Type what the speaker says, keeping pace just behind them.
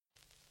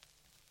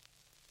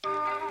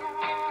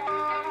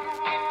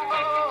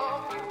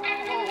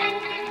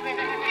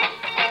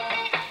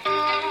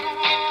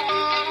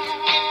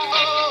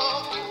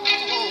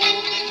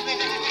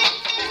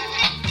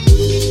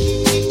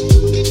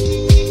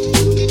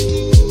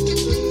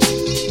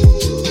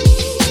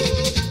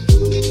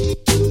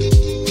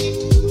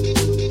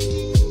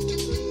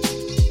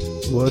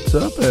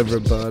What's up,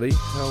 everybody?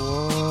 How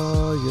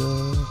are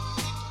ya?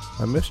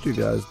 I missed you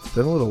guys. It's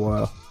been a little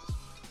while.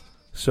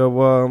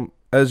 So,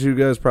 as you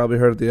guys probably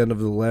heard at the end of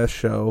the last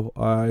show,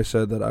 I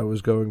said that I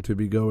was going to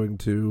be going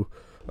to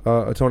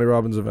a Tony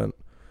Robbins event.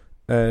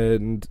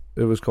 And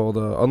it was called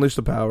Unleash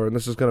the Power. And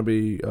this is going to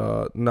be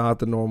not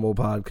the normal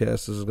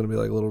podcast. This is going to be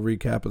like a little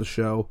recap of the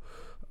show.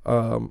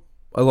 I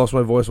lost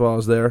my voice while I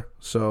was there.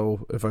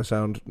 So if I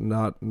sound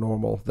not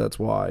normal, that's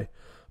why.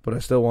 But I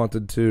still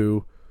wanted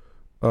to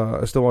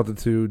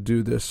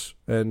do this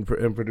and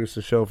produce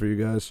the show for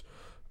you guys.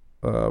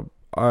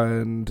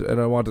 And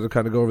I wanted to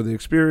kind of go over the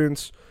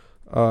experience.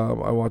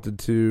 I wanted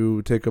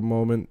to take a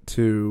moment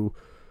to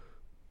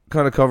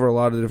kind of cover a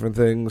lot of different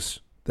things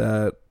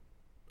that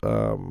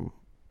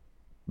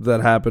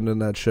happened in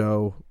that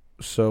show.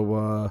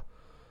 So,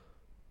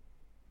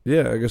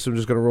 yeah, I guess I'm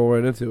just going to roll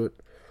right into it.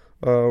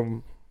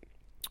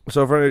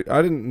 So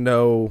I didn't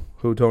know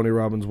who Tony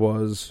Robbins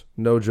was,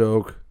 no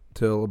joke,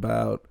 till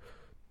about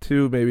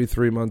 2, maybe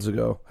 3 months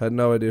ago. Had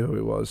no idea who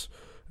he was.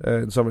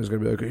 And somebody's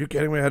going to be like, are you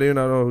kidding me? How do you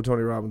not know who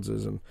Tony Robbins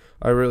is? And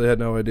I really had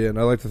no idea. And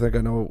I like to think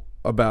I know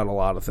about a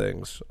lot of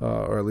things,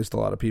 or at least a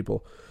lot of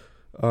people.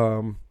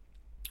 And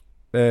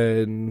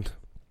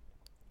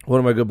one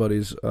of my good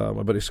buddies,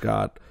 my buddy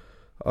Scott,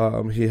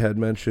 he had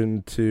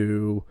mentioned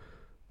to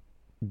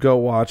go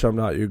watch I'm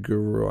Not Your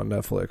Guru on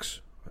Netflix.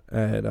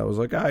 And I was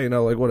like,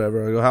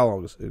 whatever. I go, how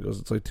long is it? He goes,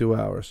 it's like 2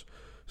 hours.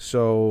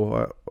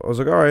 So I was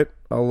like, all right,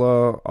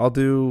 I'll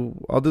do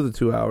the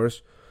 2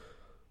 hours.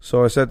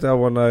 So I sat down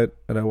one night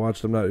and I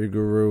watched I'm Not Your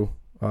Guru.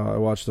 I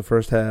watched the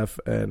first half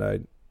and I,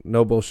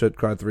 no bullshit,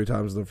 cried 3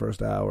 times in the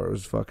first hour. It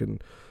was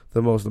fucking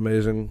one of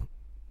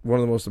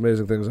the most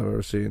amazing things I've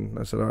ever seen.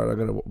 I said, all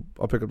right,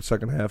 I'll pick up the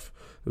second half.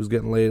 It was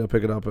getting late. I'll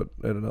pick it up at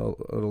a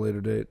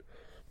later date.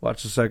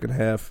 Watched the second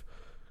half,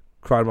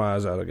 cried my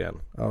eyes out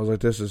again. I was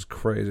like, this is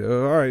crazy.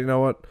 All right, you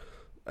know what?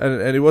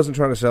 And he wasn't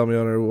trying to sell me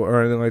on it or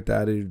anything like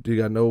that. He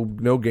got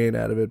no gain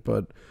out of it,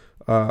 but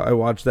I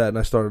watched that and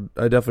I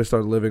definitely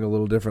started living a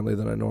little differently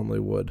than I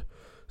normally would.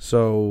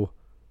 So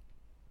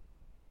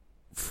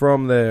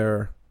from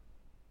there,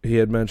 he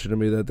had mentioned to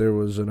me that there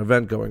was an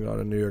event going on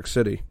in New York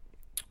City.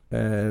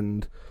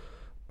 And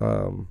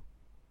not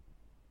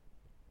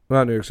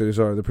New York City,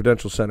 sorry, the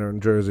Prudential Center in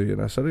Jersey.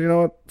 And I said, you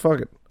know what? Fuck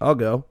it. I'll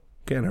go.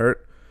 Can't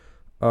hurt.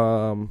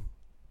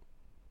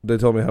 They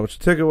told me how much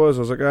the ticket was. I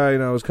was like, it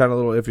was kind of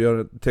a little iffy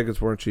on it. The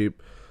tickets weren't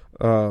cheap.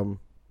 But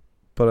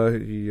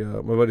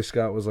my buddy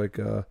Scott was like,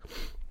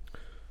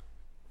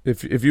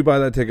 if you buy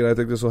that ticket, I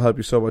think this will help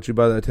you so much. You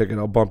buy that ticket,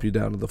 I'll bump you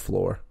down to the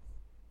floor.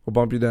 I'll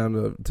bump you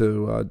down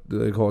to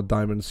they call it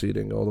diamond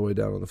seating, all the way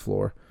down on the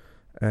floor.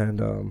 And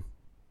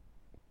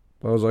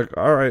I was like,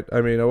 all right.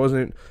 I was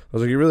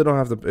like, you really don't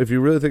have to. If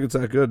you really think it's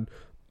that good,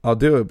 I'll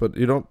do it. But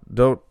you don't.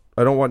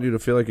 I don't want you to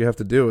feel like you have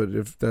to do it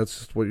if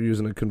that's what you're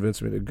using to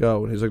convince me to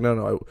go. And he's like,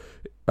 no,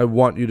 I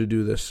want you to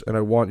do this, and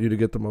I want you to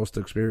get the best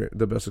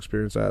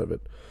experience out of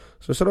it.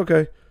 So I said,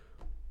 okay,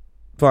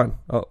 fine,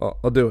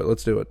 I'll do it.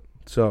 Let's do it.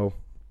 So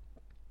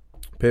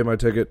paid my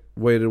ticket,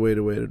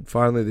 waited.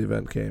 Finally, the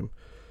event came,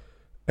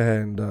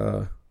 and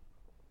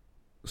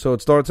so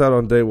it starts out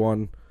on day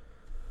one.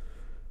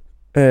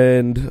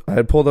 And I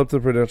had pulled up to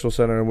the Prudential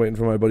Center and waiting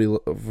for my buddy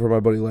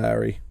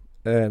Larry,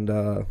 and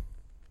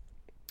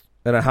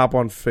I hop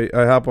on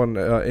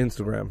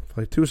Instagram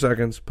for like 2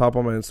 seconds. Pop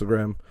on my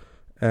Instagram,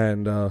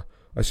 and I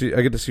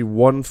get to see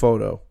one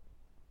photo,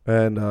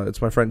 and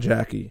it's my friend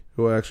Jackie,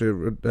 who I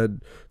actually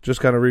had just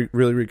kind of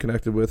really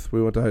reconnected with.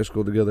 We went to high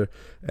school together,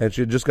 and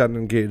she had just gotten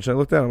engaged. And I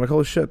looked down, I'm like,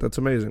 holy shit, that's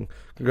amazing!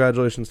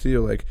 Congratulations to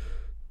you! Like,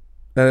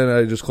 and then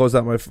I just closed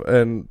out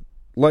and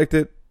liked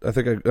it. I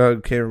think I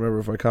can't remember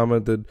if I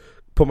commented.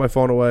 Put my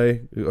phone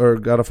away, or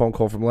got a phone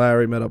call from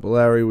Larry. Met up with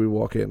Larry. We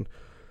walk in.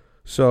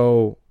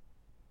 So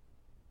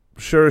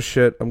sure as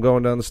shit, I'm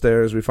going down the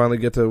stairs. We finally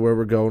get to where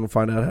we're going and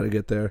find out how to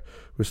get there.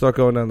 We start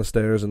going down the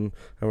stairs, and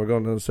we're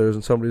going down the stairs,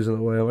 and somebody's in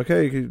the way. I'm like,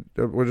 hey,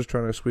 we're just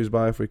trying to squeeze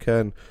by if we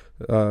can.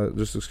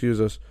 Just excuse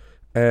us.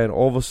 And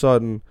all of a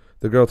sudden,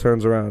 the girl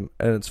turns around,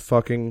 and it's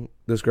fucking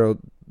this girl,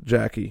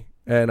 Jackie.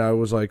 And I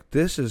was like,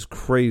 this is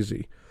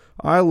crazy.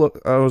 I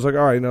was like,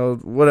 all right,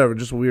 whatever,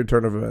 just a weird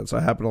turn of events.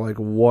 I happened to like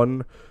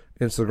one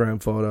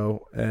Instagram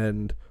photo,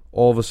 and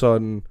all of a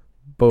sudden,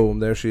 boom,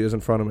 there she is in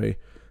front of me.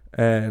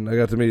 And I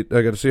got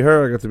to see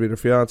her. I got to meet her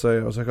fiance.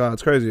 I was like, oh,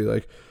 it's crazy.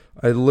 Like,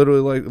 I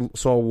literally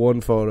saw one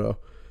photo,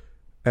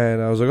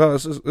 and I was like, oh,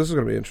 this is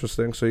gonna be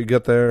interesting. So you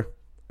get there,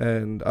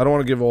 and I don't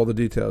want to give all the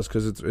details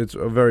because it's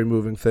a very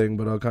moving thing,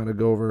 but I'll kind of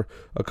go over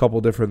a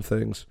couple different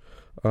things.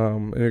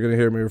 And you're gonna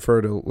hear me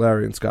refer to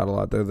Larry and Scott a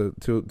lot. They're the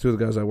two of the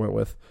guys I went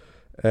with,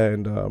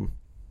 and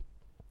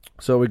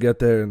so we get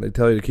there, and they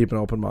tell you to keep an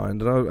open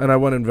mind, and I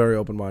went in very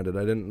open minded.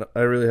 I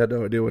really had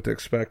no idea what to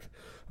expect.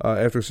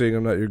 After seeing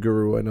I'm Not Your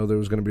Guru, I know there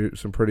was going to be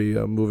some pretty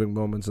moving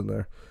moments in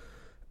there.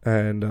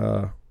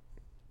 And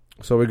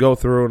so we go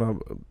through,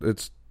 and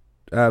it's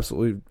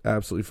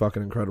absolutely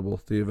fucking incredible,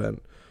 the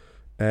event.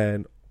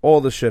 And all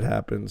this shit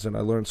happens, and I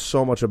learned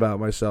so much about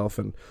myself,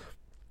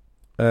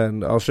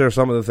 and I'll share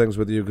some of the things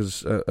with you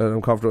because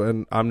I'm comfortable,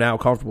 and I'm now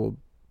comfortable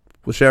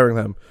was sharing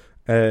them,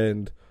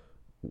 and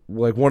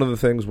like one of the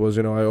things was,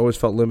 I always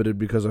felt limited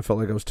because I felt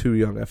like I was too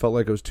young. I felt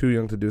like I was too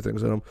young to do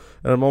things, and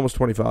I'm almost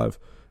 25,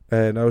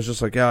 and I was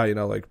just like, yeah,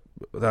 like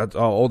that.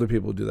 Oh, older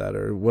people do that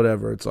or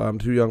whatever. I'm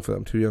too young for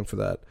them, too young for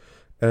that,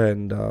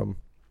 and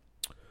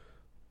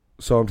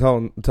so I'm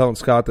telling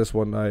Scott this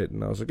one night,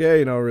 and I was like, yeah,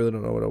 I really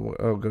don't know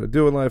what I'm going to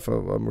do in life.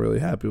 I'm really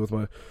happy with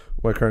my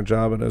current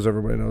job, and as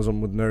everybody knows,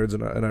 I'm with nerds,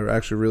 and I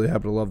actually really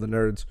happen to love the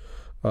nerds,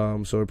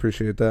 so I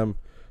appreciate them.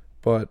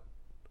 But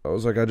I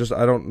was like, I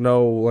don't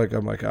know, like,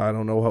 I'm like, I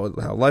don't know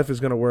how life is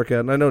going to work out,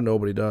 and I know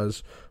nobody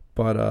does,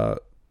 but I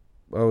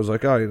was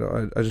like,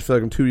 oh, I just feel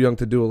like I'm too young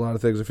to do a lot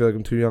of things. I feel like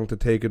I'm too young to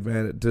take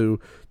advantage,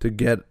 to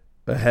get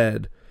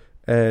ahead,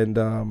 and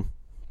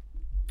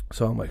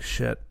so I'm like,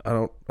 shit, I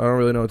don't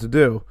really know what to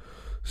do.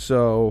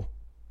 So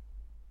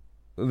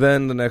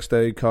then the next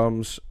day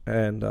comes,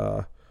 and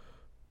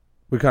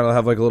we kind of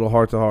have like a little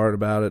heart-to-heart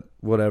about it,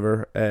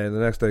 whatever, and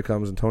the next day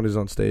comes, and Tony's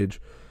on stage,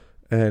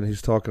 and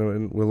he's talking,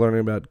 and we're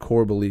learning about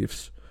core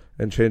beliefs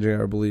and changing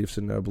our beliefs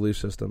and our belief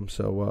system.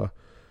 So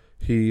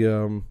he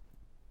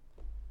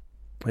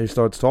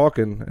starts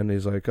talking, and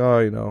he's like,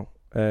 oh,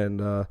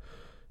 and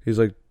he's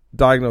like,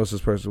 diagnose this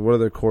person. What are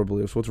their core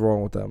beliefs? What's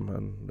wrong with them?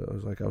 And I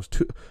was like, I was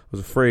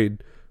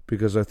afraid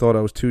because I thought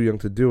I was too young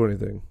to do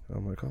anything.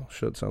 I'm like, oh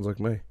shit, sounds like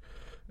me.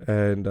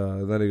 And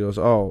then he goes,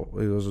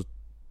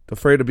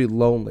 afraid to be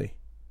lonely.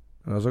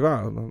 And I was like,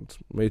 oh, it's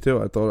me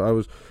too. I thought I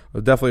was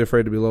definitely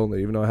afraid to be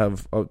lonely, even though I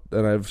have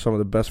some of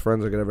the best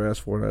friends I could ever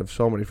ask for, and I have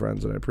so many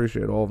friends, and I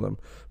appreciate all of them.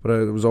 But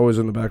it was always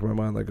in the back of my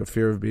mind, like a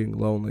fear of being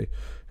lonely.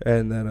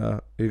 And then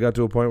he got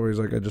to a point where he's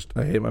like,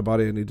 I hate my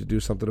body. I need to do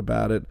something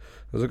about it.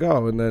 I was like,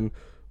 oh. And then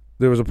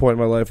there was a point in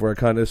my life where I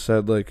kind of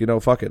said, like,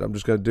 fuck it. I'm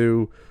just going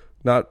to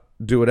not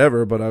do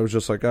whatever, but I was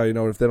just like, oh,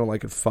 if they don't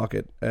like it, fuck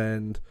it.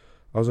 And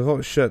I was like,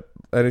 holy shit.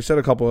 And he said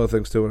a couple other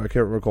things too, and I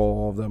can't recall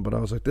all of them, but I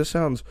was like, this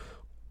sounds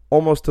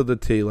almost to the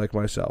T like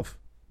myself.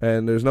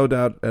 And there's no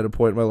doubt at a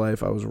point in my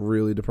life I was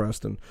really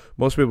depressed, and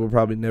most people would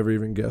probably never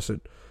even guess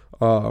it.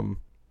 And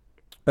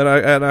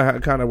I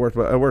kind of worked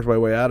my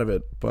way out of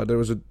it, but there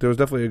was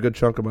definitely a good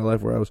chunk of my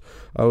life where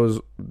I was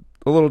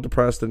a little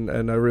depressed,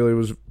 and I really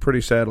was pretty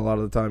sad a lot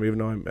of the time, even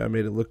though I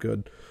made it look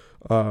good.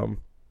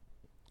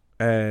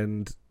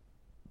 And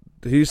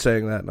he's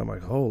saying that, and I'm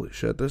like, holy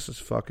shit, this is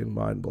fucking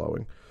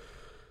mind-blowing.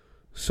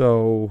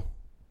 So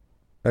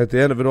at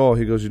the end of it all,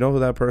 he goes, you know who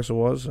that person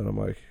was? And I'm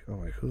like,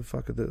 who the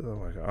fuck is this?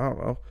 I'm like, I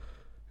don't know.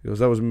 He goes,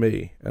 that was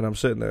me. And I'm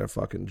sitting there,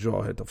 fucking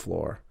jaw hit the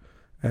floor.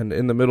 And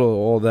in the middle of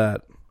all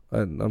that,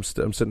 and I'm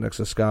sitting next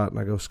to Scott, and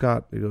I go,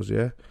 Scott? He goes,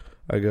 yeah.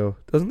 I go,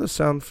 doesn't this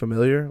sound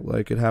familiar?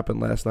 Like it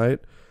happened last night?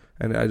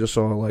 And I just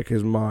saw like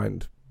his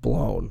mind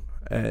blown.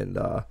 And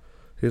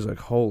he's like,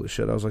 holy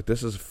shit. I was like,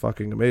 this is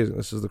fucking amazing.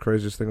 This is the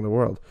craziest thing in the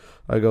world.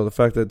 I go, the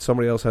fact that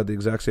somebody else had the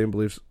exact same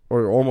beliefs,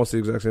 or almost the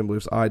exact same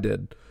beliefs I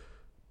did,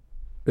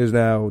 is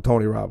now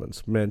Tony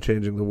Robbins, man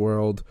changing the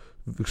world,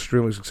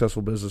 extremely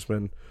successful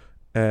businessman.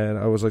 And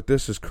I was like,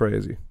 this is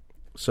crazy.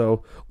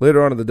 So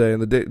later on in the day,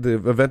 and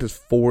the event is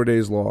 4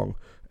 days long,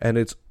 and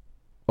it's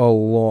a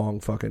long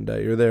fucking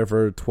day. You're there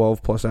for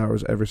 12 plus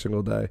hours every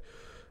single day.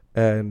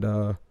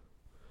 And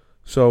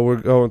so we're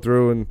going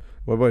through, and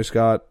my buddy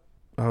Scott,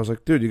 I was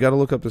like, dude, you got to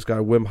look up this guy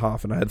Wim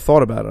Hof. And I had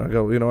thought about it. I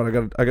go, you know what,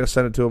 I got to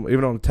send it to him,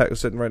 even though I'm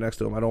sitting right next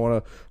to him. I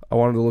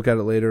wanted to look at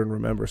it later and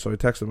remember. So I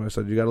texted him. I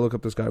said, you got to look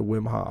up this guy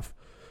Wim Hof.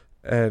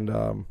 And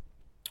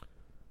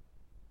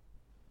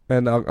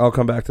I'll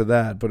come back to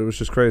that, but it was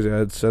just crazy. I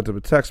had sent him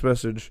a text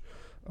message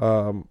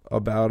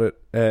about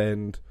it,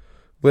 and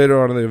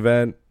later on in the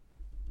event,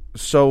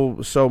 so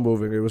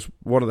moving. It was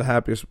one of the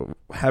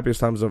happiest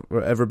times I've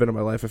ever been in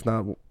my life, if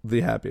not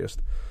the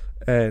happiest.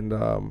 And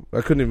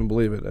I couldn't even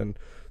believe it. And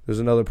there's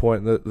another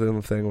point in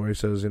the thing where he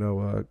says,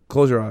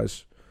 close your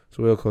eyes.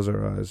 So we all close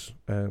our eyes,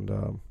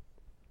 and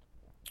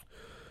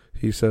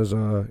he says,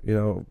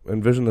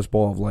 envision this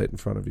ball of light in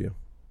front of you.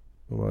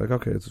 I'm like,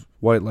 okay, it's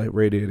white light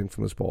radiating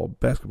from this ball,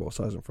 basketball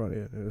size in front of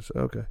you. And it's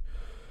okay.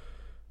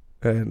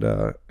 And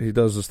he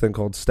does this thing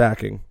called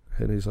stacking,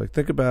 and he's like,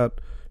 think about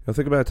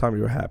a time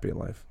you were happy in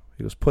life.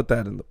 He goes, put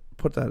that in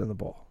the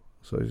ball.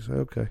 So you say,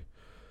 okay.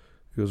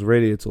 He goes,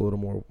 radiates a little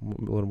more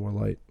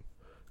light.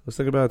 Let's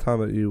think about a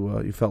time that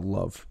you felt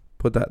love.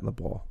 Put that in the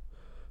ball.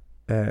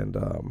 And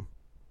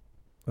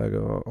I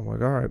go, I'm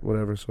like, all right,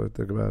 whatever. So I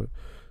think about it.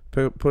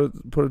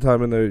 Put a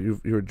time in there you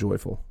were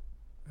joyful,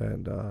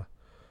 and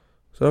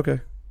so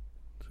okay.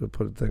 So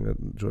put a thing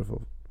in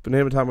joyful. But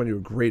name a time when you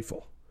were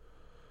grateful.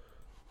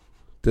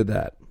 Did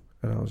that,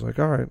 and I was like,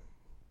 all right.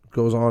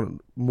 Goes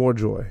on, more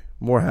joy,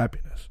 more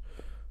happiness,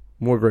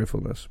 more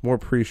gratefulness, more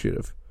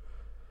appreciative,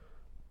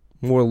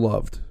 more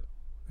loved.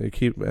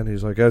 And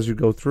he's like, as you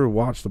go through,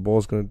 watch, the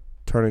ball's going to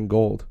turn in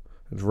gold.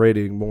 It's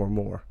radiating more and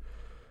more.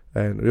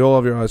 And you all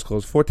have your eyes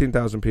closed.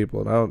 14,000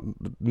 people. And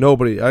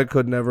I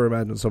could never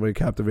imagine somebody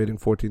captivating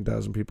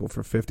 14,000 people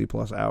for 50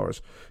 plus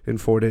hours in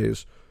 4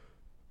 days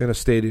in a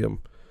stadium.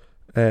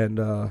 And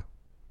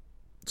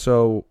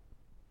so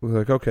we're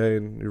like, okay,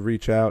 and you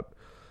reach out.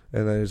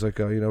 And then he's like,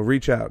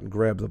 reach out and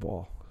grab the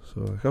ball.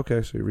 So like,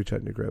 okay, so you reach out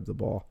and you grab the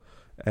ball.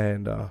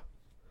 and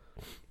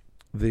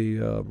he's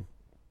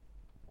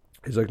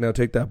like, now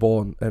take that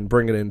ball and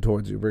bring it in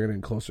towards you, bring it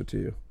in closer to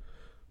you,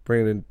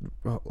 bring it in,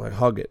 like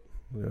hug it,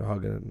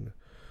 hug it. And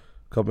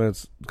a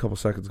couple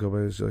seconds go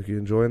by. He's like, you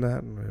enjoying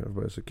that? And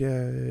everybody's like,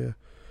 yeah.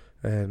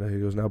 And he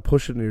goes, now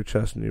push it in your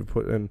chest,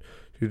 and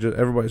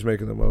everybody's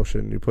making the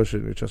motion. You push it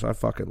in your chest. I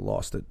fucking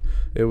lost it.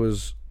 It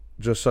was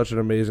just such an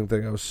amazing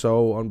thing. I was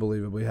so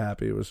unbelievably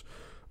happy. It was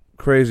a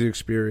crazy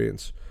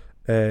experience.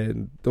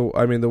 And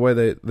the way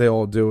they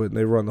all do it, and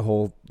they run the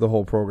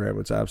whole program,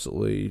 it's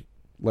absolutely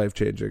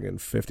life-changing in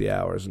 50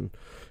 hours. And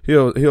he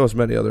hosts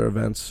many other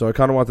events, so I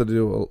kind of wanted to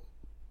do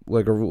a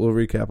little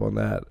recap on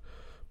that.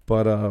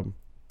 But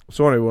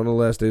so anyway, one of the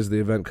last days of the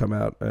event come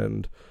out,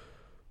 and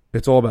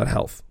it's all about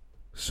health.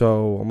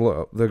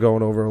 So they're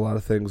going over a lot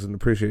of things, and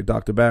appreciate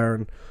Dr.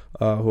 Barron,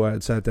 who I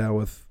had sat down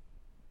with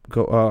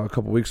a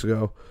couple weeks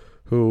ago,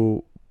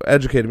 who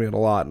educated me on a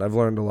lot, and I've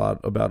learned a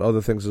lot about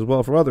other things as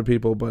well from other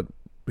people, but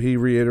he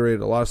reiterated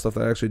a lot of stuff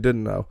that I actually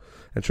didn't know.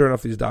 And sure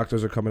enough, these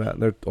doctors are coming out,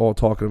 and they're all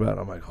talking about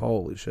it. I'm like,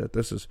 holy shit,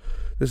 this is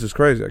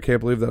crazy. I can't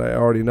believe that I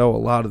already know a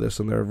lot of this,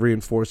 and they're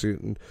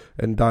reinforcing it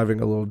and diving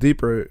a little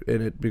deeper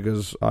in it,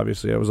 because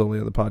obviously I was only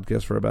on the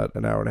podcast for about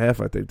an hour and a half,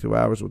 I think 2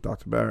 hours with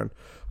Dr. Barron.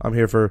 I'm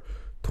here for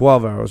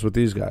 12 hours with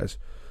these guys.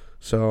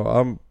 So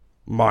I'm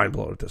mind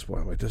blown at this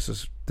point. I'm like, this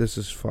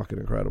is fucking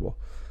incredible.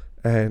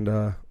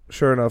 And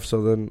sure enough,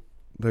 so then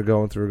they're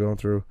going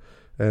through,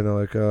 and they're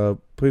like,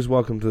 please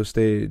welcome to the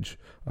stage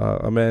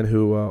a man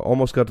who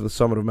almost got to the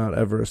summit of Mount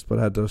Everest but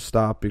had to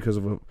stop because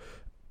of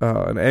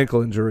an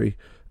ankle injury,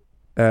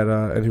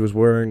 and he was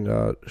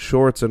wearing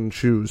shorts and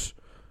shoes.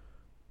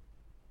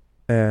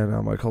 And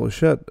I'm like, holy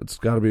shit, it's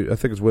got to be, I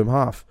think it's Wim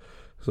Hof.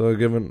 So they're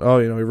giving,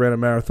 he ran a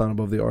marathon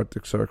above the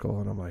Arctic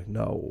Circle. And I'm like,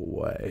 no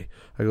way.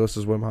 I go, this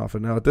is Wim Hof.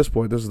 And now at this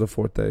point, this is the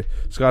fourth day.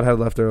 Scott had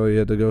left early. He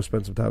had to go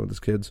spend some time with his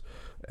kids.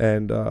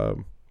 And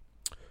I'm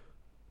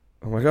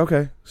like,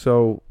 okay.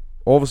 So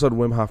all of a sudden,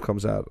 Wim Hof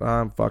comes out.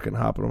 I'm fucking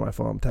hopping on my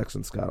phone. I'm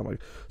texting Scott. I'm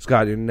like,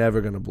 Scott, you're never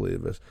going to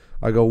believe this.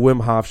 I go,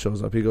 Wim Hof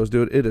shows up. He goes,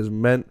 dude, it is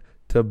meant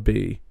to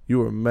be. You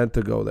were meant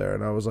to go there.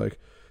 And I was like,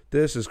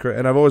 this is crazy.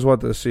 And I've always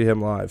wanted to see him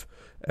live.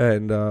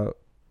 And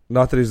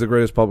not that he's the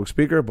greatest public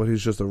speaker, but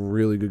he's just a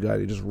really good guy.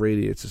 He just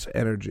radiates this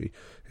energy.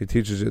 He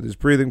teaches you these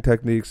breathing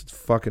techniques. It's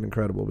fucking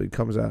incredible. But he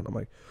comes out, and I'm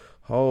like,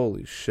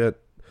 holy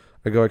shit.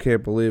 I go, I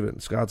can't believe it.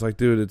 And Scott's like,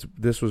 dude,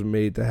 this was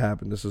made to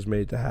happen. This was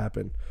made to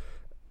happen.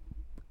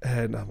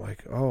 And I'm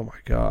like, oh my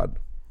God.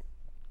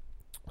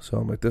 So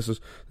I'm like, this is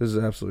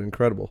absolutely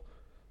incredible.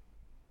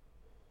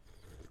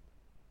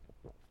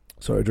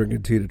 Sorry,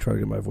 drinking tea to try to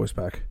get my voice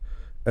back.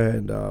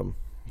 And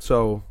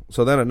so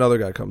then another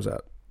guy comes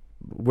out.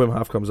 Wim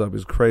Hof comes up.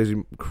 He's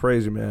crazy,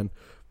 crazy man.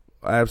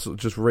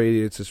 Absolutely just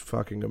radiates this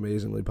fucking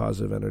amazingly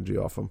positive energy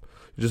off him.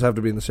 You just have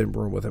to be in the same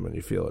room with him and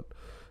you feel it.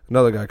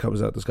 Another guy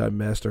comes out, this guy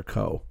Master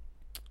Co.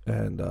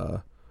 And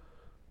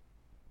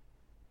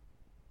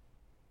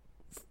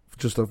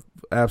just a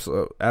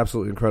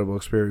absolutely incredible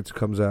experience. He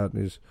comes out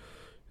and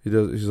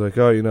he's like,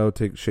 oh,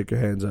 shake your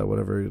hands out,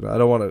 whatever. I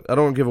don't want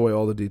to give away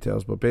all the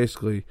details, but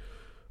basically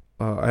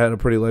I had a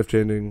pretty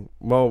life-changing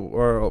moment,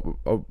 or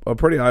a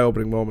pretty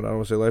eye-opening moment. I don't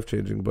want to say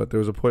life-changing, but there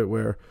was a point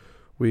where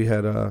we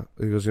had,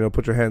 he goes,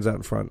 put your hands out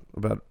in front,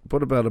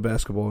 put about a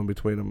basketball in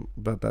between them,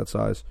 about that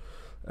size.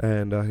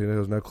 And he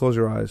goes, now close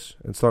your eyes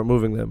and start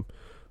moving them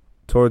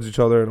towards each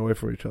other and away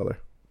from each other.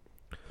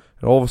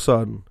 And all of a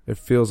sudden, it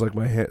feels like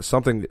my hand,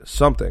 something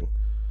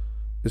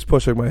is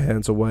pushing my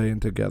hands away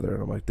and together.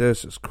 And I'm like,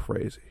 this is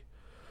crazy.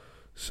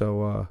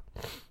 So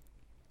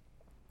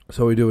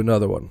we do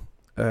another one.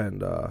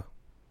 And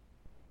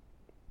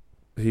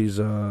he's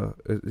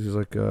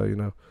like,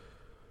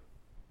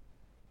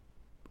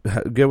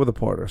 get with a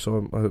partner.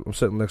 So I'm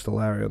sitting next to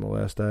Larry on the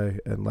last day,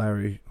 and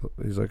Larry,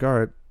 he's like, all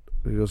right.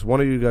 He goes, one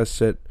of you guys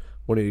sit,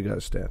 one of you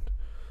guys stand.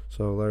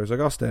 So Larry's like,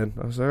 I'll stand.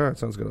 I was like, all right,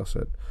 sounds good, I'll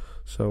sit.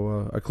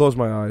 So I close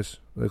my eyes.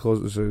 They so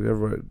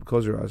everybody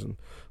close your eyes, and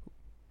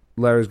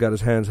Larry's got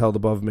his hands held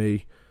above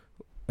me,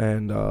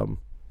 and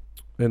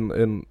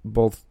in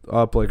both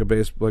up like a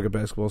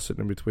basketball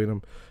sitting in between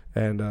them,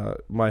 and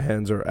my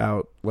hands are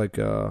out like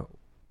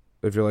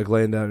if you're like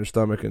laying down on your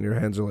stomach and your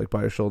hands are like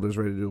by your shoulders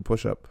ready to do a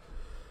push-up.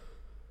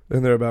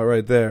 And they're about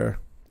right there.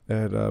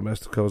 And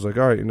Master Co's like,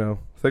 all right,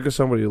 think of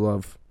somebody you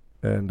love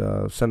and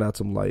send out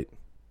some light.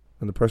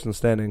 And the person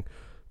standing,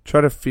 see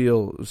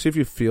if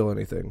you feel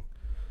anything.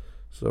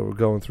 So we're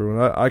going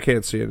through, and I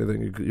can't see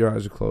anything. Your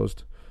eyes are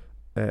closed.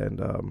 And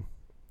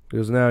he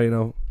goes,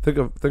 now, think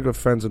of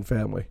friends and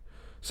family.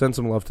 Send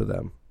some love to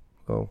them.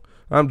 So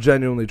I'm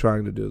genuinely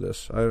trying to do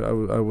this. I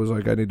was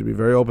like, I need to be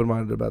very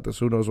open-minded about this.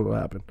 Who knows what will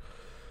happen?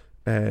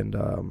 And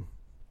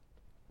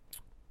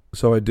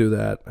so I do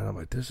that, and I'm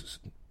like, this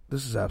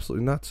is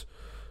absolutely nuts.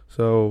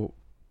 So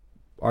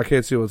I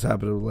can't see what's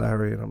happening with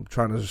Larry, and I'm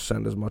trying to just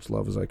send as much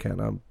love as I can.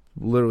 I'm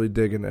literally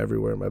digging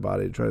everywhere in my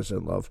body to try to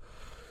send love.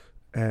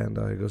 And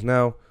he goes,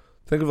 now,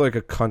 think of like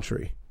a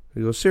country.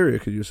 He goes, Syria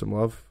could use some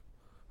love.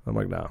 I'm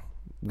like, no,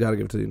 got to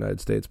give it to the United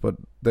States, but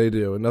they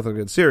do. And nothing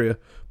against Syria,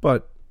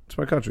 but it's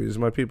my country. These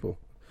are my people.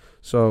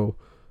 So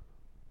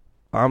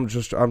I'm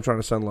trying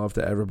to send love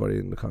to everybody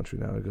in the country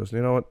now. He goes,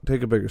 you know what?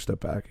 Take a bigger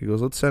step back. He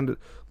goes, let's send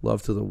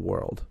love to the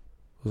world.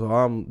 So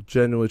I'm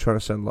genuinely trying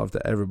to send love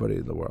to everybody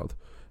in the world.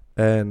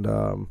 And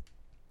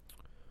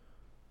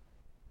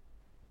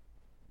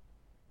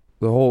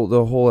the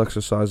whole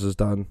exercise is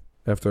done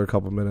after a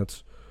couple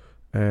minutes.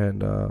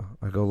 And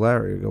I go,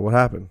 Larry, I go, what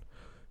happened?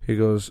 He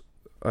goes,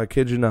 I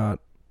kid you not,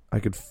 I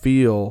could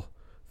feel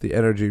the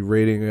energy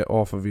radiating it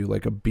off of you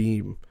like a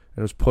beam.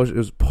 And it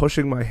was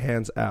pushing my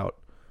hands out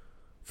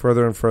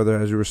further and further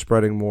as you were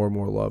spreading more and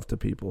more love to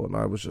people, and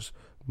I was just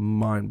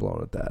mind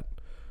blown at that.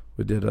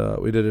 We did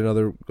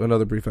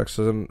another brief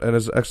exercise, and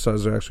his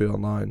exercises are actually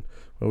online.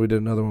 But we did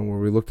another one where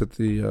we looked at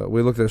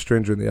a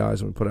stranger in the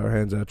eyes and we put our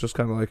hands out, just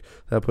kind of like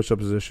that push-up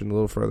position, a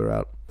little further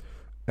out,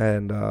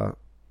 and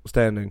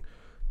standing,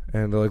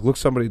 and like look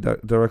somebody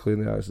directly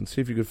in the eyes and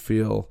see if you could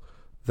feel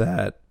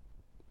that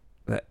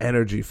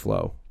energy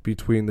flow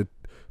between the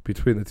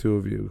two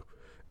of you.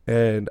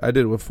 And I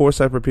did it with 4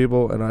 separate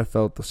people, and I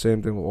felt the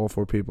same thing with all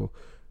 4 people.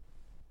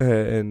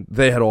 And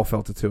they had all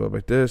felt it too. I'm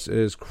like, this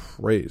is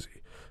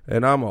crazy.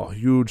 And I'm a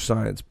huge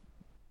science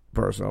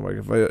person. I'm like,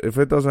 if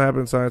it doesn't happen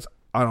in science,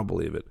 I don't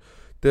believe it.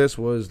 This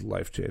was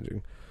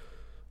life-changing.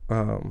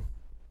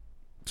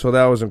 So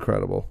that was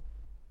incredible.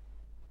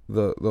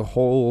 The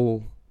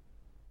whole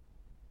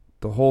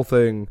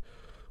thing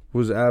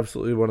was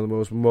absolutely one of the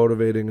most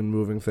motivating and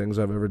moving things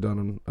I've ever done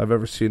and I've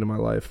ever seen in my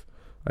life.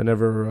 I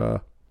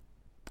never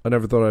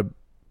thought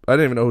I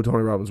didn't even know who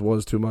Tony Robbins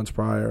was 2 months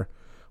prior.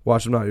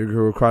 Watched Him Not Your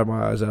Guru, cried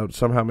my eyes out.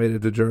 Somehow made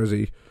it to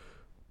Jersey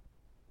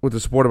with the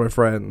support of my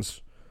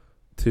friends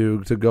to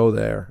go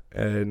there.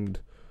 And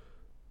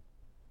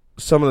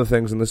some of the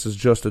things, and this is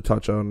just to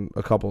touch on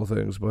a couple of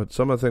things, but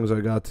some of the things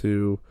I got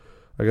to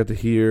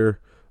hear,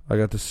 I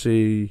got to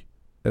see,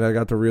 and I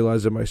got to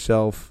realize it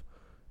myself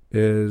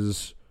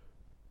is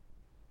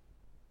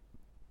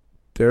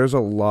there's a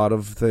lot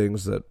of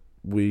things that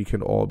we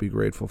can all be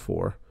grateful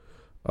for.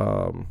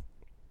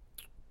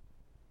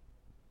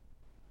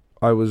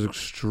 I was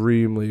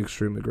extremely,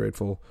 extremely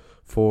grateful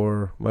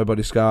for my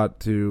buddy Scott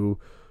to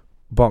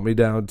bump me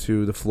down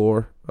to the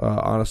floor.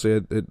 Honestly,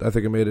 I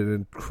think it made an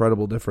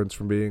incredible difference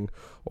from being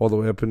all the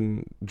way up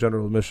in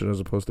general admission as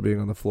opposed to being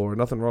on the floor.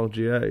 Nothing wrong with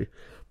GA,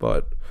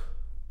 but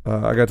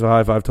I got to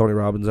high five Tony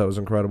Robbins. That was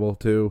incredible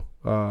too.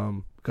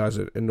 Guy's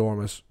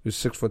enormous. He's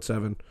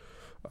 6'7",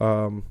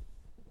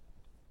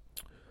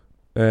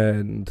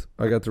 and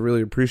I got to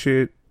really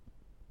appreciate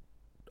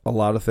a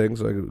lot of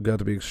things. I got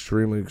to be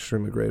extremely,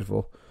 extremely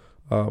grateful.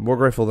 More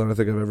grateful than I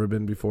think I've ever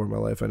been before in my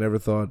life. I never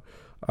thought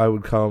I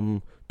would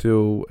come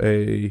to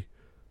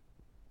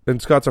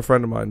and Scott's a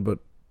friend of mine, but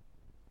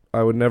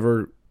I would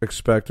never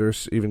expect or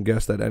even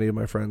guess that any of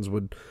my friends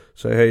would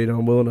say, hey,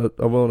 I'm willing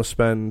to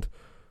spend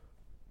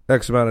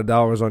X amount of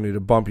dollars on you to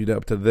bump you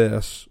up to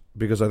this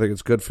because I think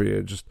it's good for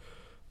you.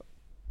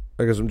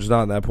 I guess I'm just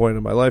not in that point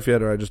in my life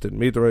yet, or I just didn't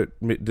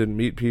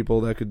meet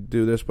people that could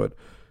do this, but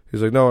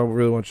he's like, no, I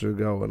really want you to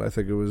go, and I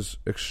think it was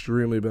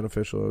extremely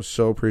beneficial. I was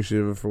so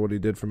appreciative for what he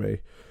did for me.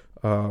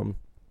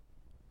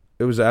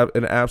 It was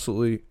an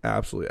absolutely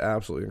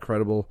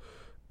incredible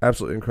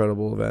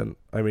event.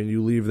 I mean,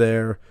 you leave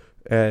there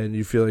and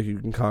you feel like you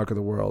can conquer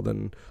the world.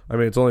 And I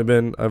mean, I've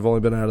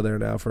only been out of there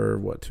now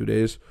for 2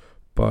 days,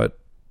 but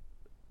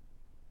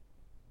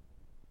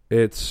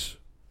it's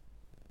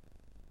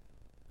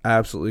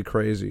absolutely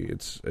crazy.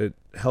 It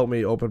helped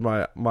me open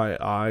my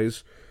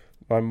eyes,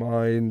 my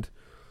mind,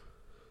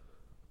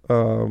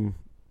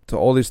 to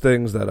all these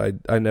things that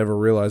I never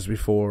realized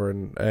before,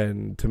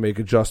 and to make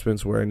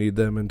adjustments where I need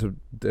them, and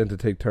to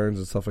take turns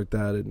and stuff like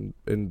that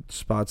in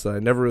spots that I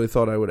never really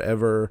thought I would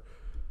ever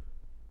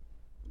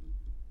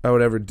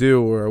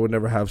do, or I would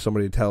never have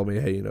somebody tell me,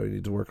 hey, you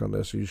need to work on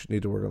this, or you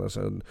need to work on this.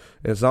 And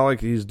it's not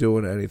like he's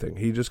doing anything.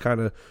 He just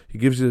he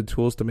gives you the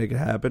tools to make it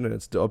happen, and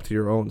it's up to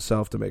your own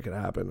self to make it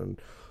happen.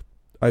 And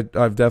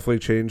I've definitely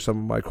changed some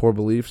of my core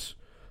beliefs.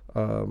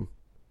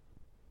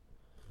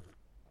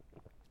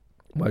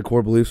 My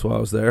core beliefs while I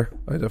was there.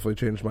 I definitely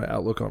changed my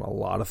outlook on a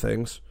lot of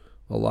things.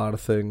 Another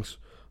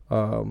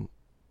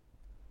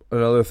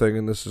thing,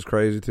 and this is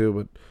crazy too,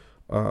 but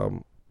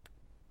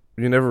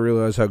you never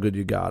realize how good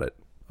you got it.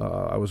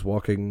 I was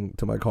walking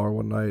to my car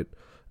one night,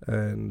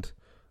 and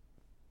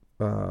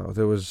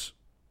there was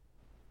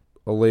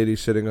a lady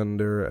sitting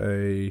under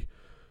a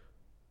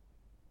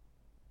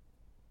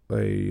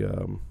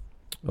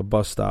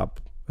bus stop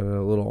and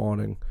a little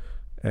awning,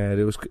 and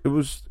it was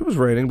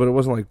raining, but it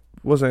wasn't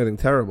anything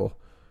terrible.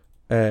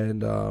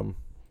 And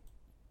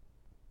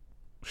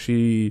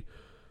she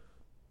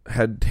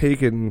had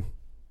taken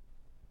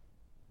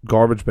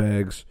garbage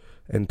bags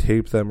and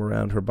taped them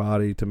around her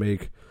body to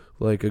make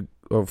like a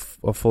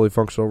fully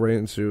functional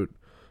rain suit,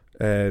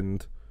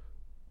 and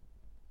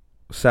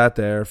sat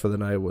there for the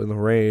night in the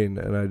rain.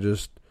 And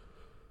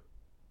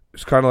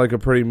it's kind of like a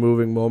pretty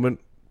moving moment,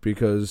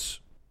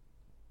 because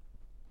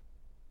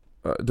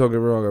don't get me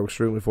wrong, I'm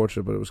extremely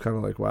fortunate, but it was kind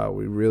of like, wow,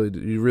 you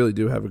really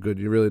do have it good.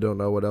 You really don't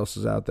know what else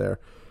is out there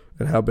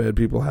and how bad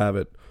people have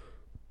it.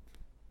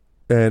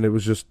 And it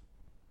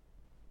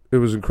it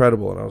was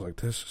incredible, and I was like,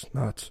 this is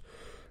nuts.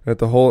 At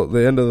the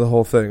end of the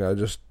whole thing,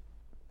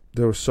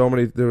 there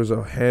was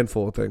a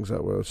handful of things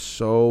that were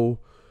so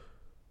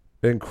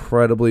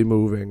incredibly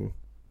moving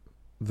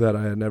that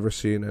I had never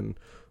seen,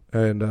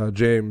 and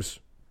James,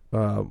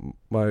 the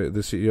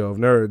CEO of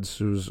Nerds,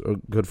 who's a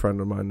good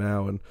friend of mine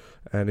now,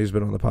 and he's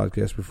been on the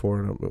podcast before,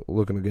 and I'm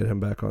looking to get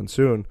him back on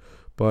soon,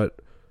 but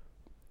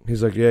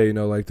he's like, yeah,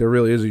 like there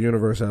really is a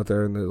universe out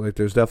there, and like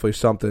there's definitely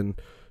something.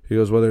 He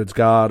goes, whether it's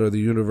God or the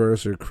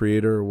universe or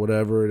creator or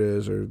whatever it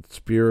is, or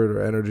spirit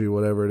or energy,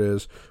 whatever it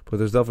is, but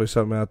there's definitely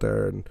something out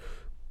there. And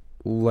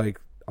like,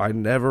 I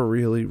never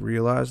really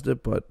realized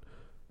it, but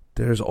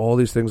there's all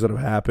these things that have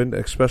happened,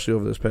 especially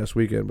over this past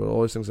weekend, but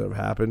all these things that have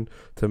happened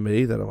to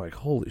me that I'm like,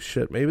 holy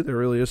shit, maybe there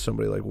really is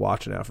somebody like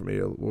watching out for me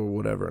or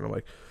whatever. And I'm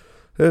like,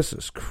 this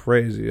is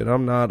crazy. And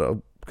I'm not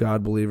a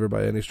God believer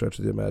by any stretch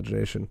of the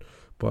imagination,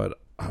 but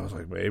I was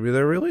like, maybe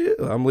there really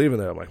is. I'm leaving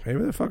there. I'm like,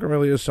 maybe there fucking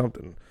really is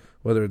something.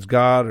 Whether it's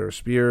God or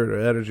spirit or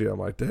energy, I'm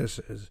like, this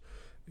is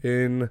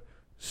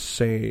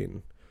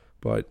insane.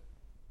 But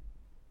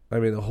I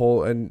mean, the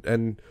whole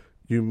and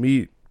you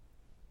meet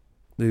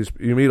all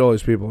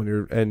these people,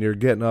 and you're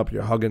getting up,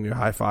 you're hugging, you're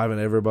high fiving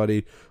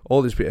everybody,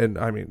 all these people, and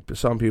I mean,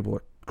 some people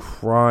are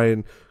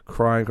crying.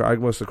 I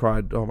must have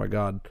cried, oh my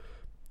God,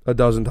 a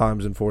dozen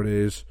times in 4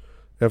 days,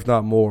 if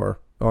not more,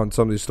 on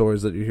some of these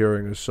stories that you're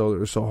hearing. They're so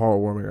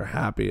heartwarming or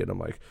happy, and I'm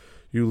like,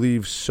 you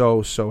leave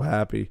so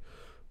happy,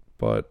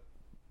 but.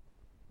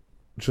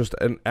 Just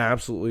an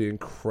absolutely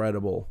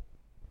incredible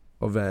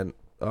event.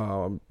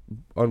 I'm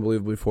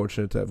unbelievably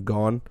fortunate to have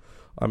gone.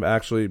 I'm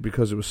actually,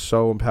 because it was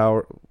so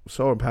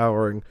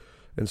empowering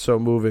and so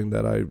moving,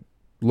 that I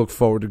look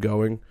forward to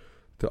going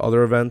to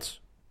other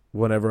events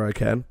whenever I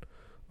can.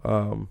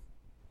 I've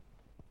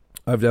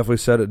definitely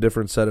set a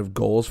different set of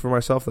goals for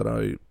myself that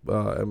I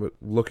am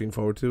looking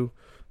forward to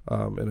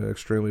in an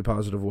extremely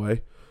positive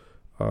way.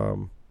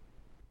 And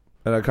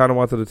I kind of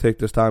wanted to take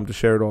this time to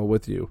share it all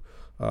with you.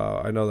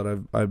 I know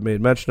that I've made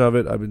mention of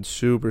it. I've been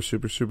super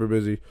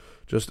busy.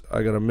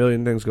 I got a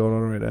million things going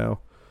on right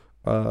now.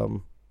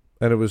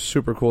 And it was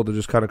super cool to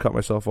just kind of cut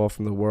myself off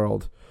from the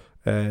world.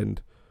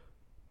 And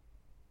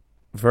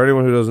for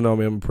anyone who doesn't know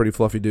me, I'm a pretty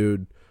fluffy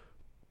dude.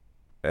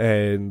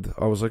 And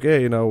I was like,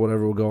 hey,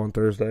 whatever, we'll go on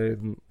Thursday.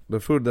 And the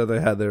food that they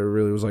had there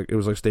really was it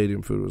was like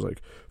stadium food. It was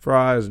like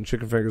fries and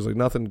chicken fingers, like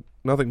nothing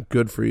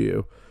good for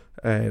you.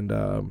 And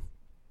I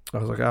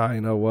was like,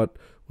 you know what?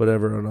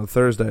 Whatever. And on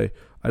Thursday,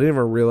 I didn't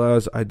even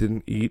realize I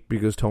didn't eat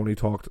because Tony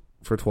talked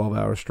for 12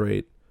 hours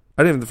straight.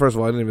 First of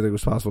all, I didn't even think it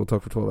was possible to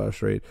talk for 12 hours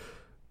straight.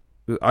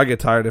 I get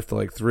tired after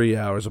like 3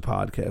 hours of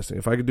podcasting.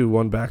 If I could do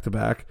one back to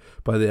back,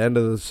 by the end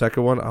of the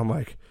second one, I'm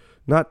like,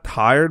 not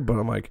tired, but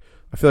I'm like,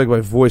 I feel like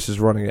my voice is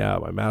running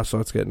out. My mouth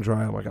starts getting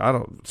dry. I'm like,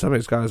 some of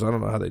these guys, I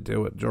don't know how they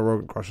do it. Joe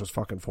Rogan crushes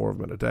fucking 4 of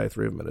them in a day,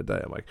 3 of them in a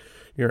day. I'm like,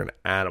 you're an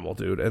animal,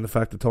 dude. And the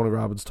fact that Tony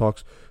Robbins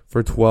talks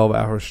for 12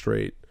 hours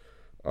straight,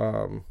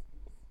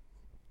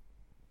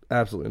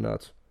 absolutely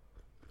nuts.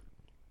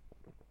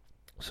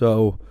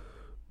 So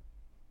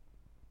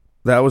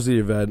that was the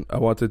event. I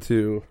wanted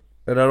to,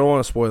 and I don't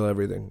want to spoil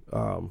everything,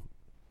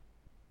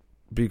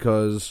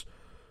 because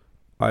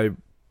I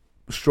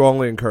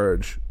strongly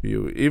encourage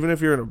you, even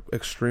if you're in an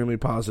extremely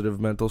positive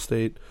mental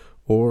state,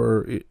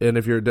 and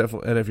if you're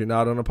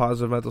not in a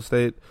positive mental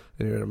state,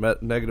 and you're in a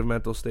negative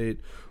mental state,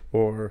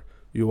 or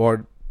you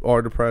are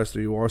depressed,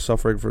 or you are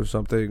suffering from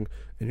something,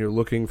 and you're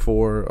looking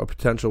for a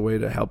potential way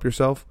to help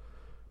yourself,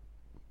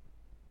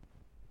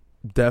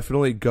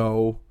 definitely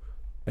go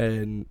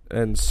and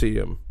see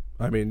him.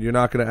 I mean, he's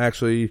not going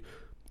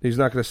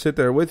to sit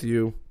there with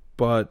you,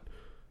 but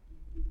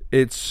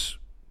it's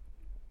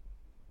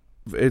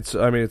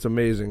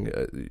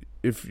amazing.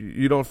 If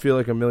you don't feel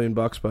like $1 million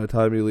by the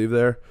time you leave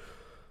there,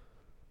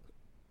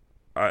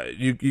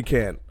 you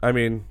can't. I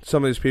mean,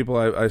 some of these people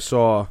I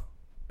saw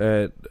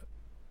they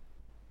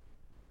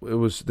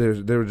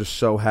were just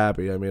so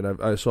happy. I mean,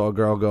 I saw a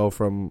girl go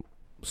from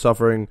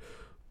suffering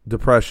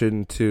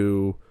depression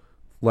to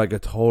like a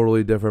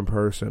totally different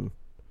person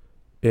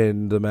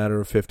in the matter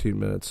of 15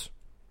 minutes.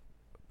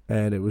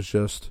 And it was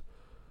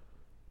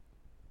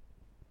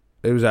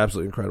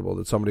absolutely incredible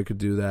that somebody could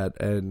do that,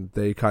 and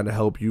they kind of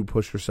help you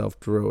push yourself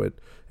through it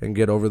and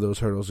get over those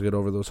hurdles, get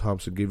over those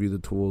humps, and give you the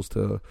tools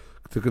to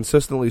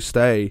consistently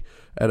stay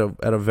at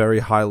a very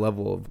high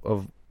level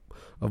of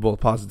both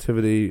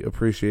positivity,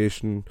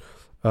 appreciation,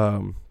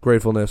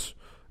 gratefulness,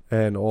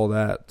 and all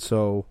that.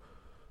 So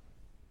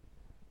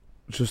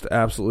just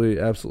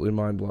absolutely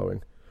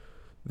mind-blowing.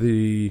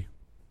 The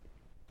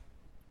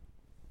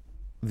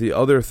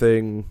other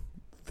thing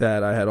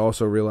that I had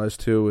also realized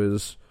too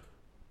is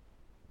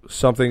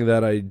something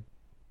that I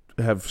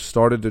have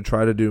started to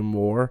try to do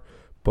more,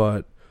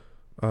 but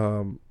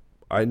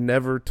I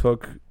never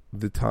took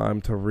the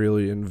time to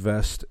really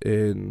invest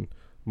in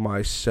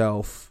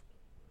myself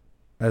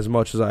as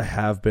much as I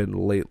have been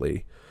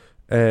lately.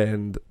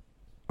 And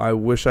I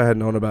wish I had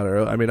known about it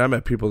earlier. I mean, I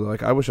met people that are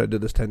like, I wish I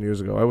did this 10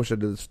 years ago. I wish I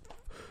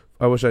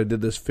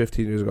did this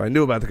 15 years ago. I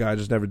knew about the guy, I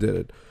just never did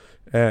it.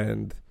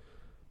 And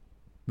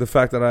the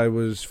fact that I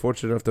was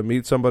fortunate enough to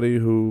meet somebody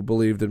who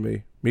believed in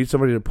me, meet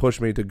somebody to push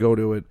me to go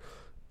to it,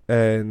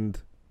 and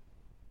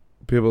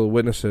be able to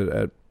witness it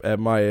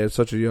at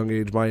such a young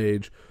age, my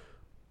age,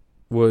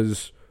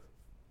 was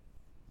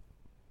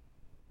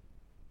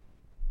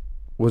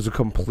a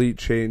complete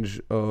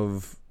change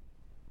of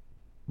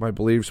my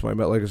beliefs, like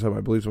I said, my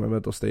beliefs and my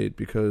mental state,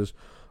 because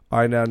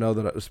I now know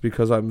that it's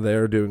because I'm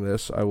there doing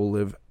this, I will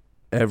live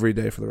every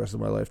day for the rest of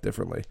my life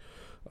differently.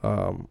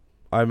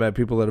 I met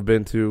people that have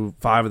been to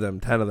 5 of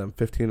them, 10 of them,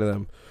 15 of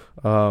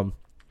them.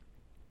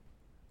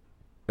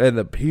 And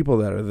the people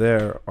that are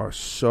there are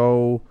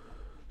so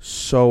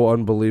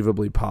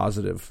unbelievably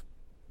positive.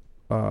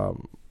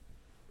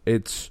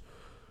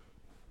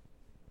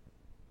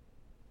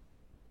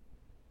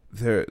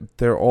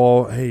 They're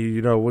all, hey,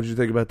 you know, what did you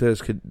think about this?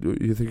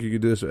 You think you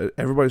could do this?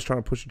 Everybody's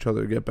trying to push each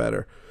other to get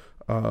better.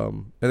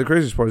 And the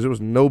craziest part is there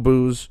was no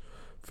booze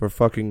for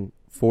fucking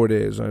 4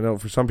 days. I know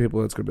for some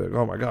people that's going to be like,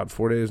 oh my God,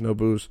 4 days, no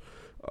booze.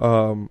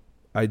 I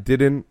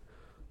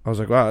was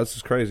like, wow, this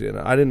is crazy. And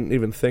I didn't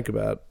even think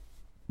about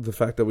the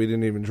fact that we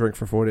didn't even drink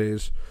for 4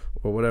 days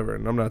or whatever.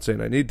 And I'm not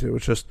saying I need to.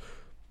 It's just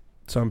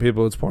some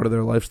people, it's part of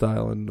their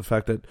lifestyle. And the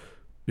fact that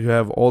you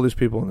have all these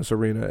people in this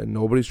arena and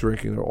nobody's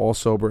drinking, they're all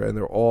sober, and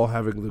they're all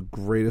having the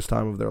greatest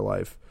time of their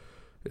life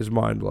is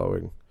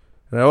mind-blowing.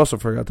 And I also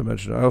forgot to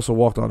mention, I also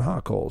walked on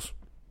hot coals.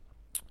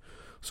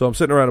 So I'm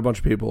sitting around a bunch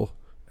of people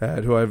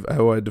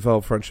who I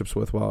developed friendships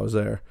with while I was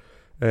there.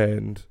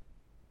 And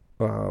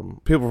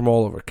people from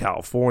all over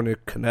California,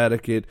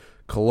 Connecticut,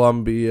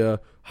 Colombia,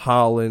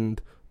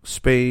 Holland,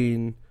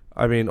 Spain.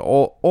 I mean,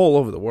 all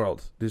over the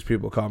world, these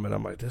people come, and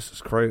I'm like, this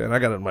is crazy. And I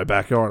got it in my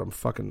backyard. I'm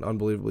fucking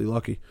unbelievably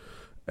lucky.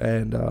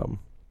 And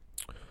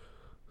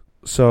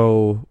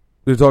so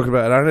we were talking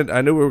about it.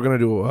 I knew we were going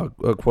to do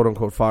a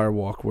quote-unquote fire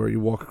walk where you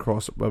walk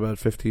across about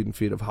 15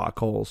 feet of hot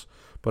coals.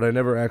 But I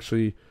never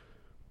actually,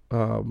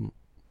 I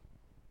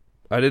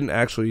didn't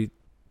actually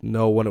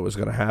know when it was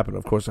going to happen.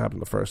 Of course, it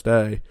happened the first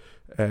day.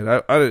 And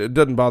it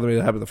doesn't bother me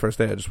to happen the first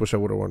day. I just wish I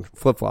would have worn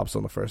flip-flops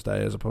on the first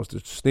day as opposed to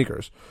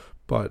sneakers.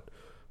 But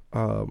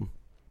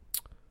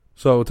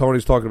so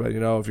Tony's talking about, you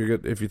know, if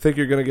you think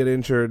you're going to get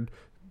injured,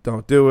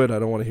 don't do it. I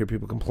don't want to hear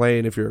people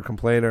complain if you're a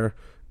complainer.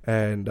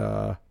 And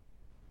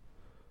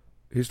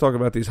he's talking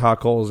about these hot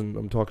coals, and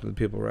I'm talking to the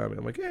people around me.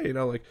 I'm like, yeah, you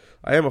know, like,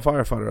 I am a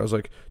firefighter. I was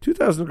like,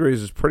 2,000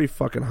 degrees is pretty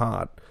fucking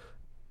hot.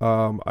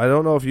 I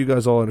don't know if you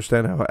guys all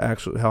understand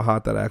how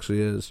hot that actually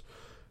is.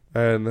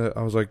 And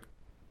I was like,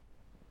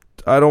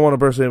 I don't want to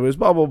burst anybody's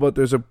bubble, but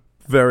there's a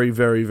very,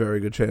 very, very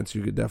good chance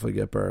you could definitely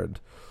get burned.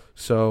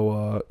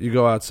 So you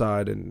go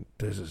outside, and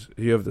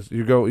you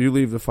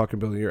leave the fucking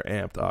building, you're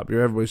amped up.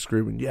 Everybody's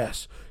screaming,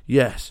 yes,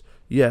 yes,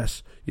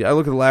 yes. Yeah, I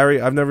look at Larry.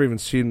 I've never even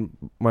seen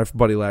my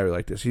buddy Larry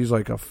like this. He's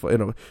like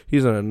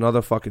he's in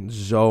another fucking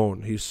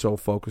zone. He's so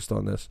focused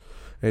on this.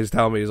 And he's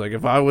telling me, he's like,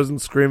 if I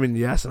wasn't screaming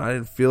yes and I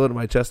didn't feel it in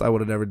my chest, I would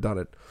have never done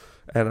it.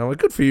 And I'm like,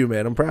 good for you,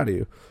 man. I'm proud of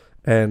you.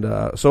 And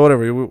so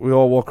whatever, we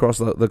all walk across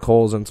the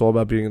coals, and it's all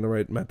about being in the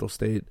right mental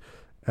state.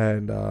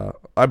 And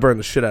I burned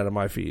the shit out of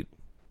my feet.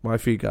 My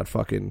feet got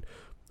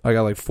I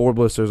got like 4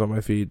 blisters on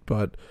my feet,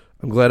 but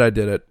I'm glad I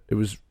did it. It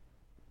was,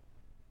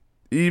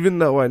 even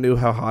though I knew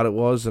how hot it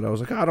was, and I was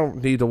like, I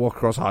don't need to walk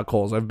across hot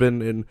coals. I've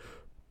been in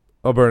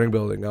a burning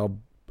building.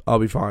 I'll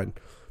be fine.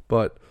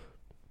 But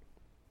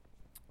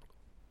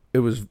it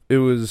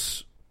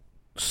was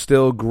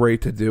still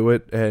great to do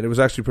it, and it was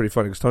actually pretty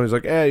funny because Tony's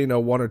like, 1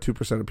 or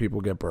 2% of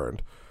people get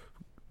burned.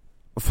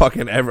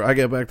 Fucking ever. I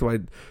get back to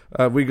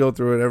my, we go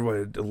through it,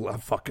 everybody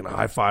fucking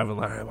high five and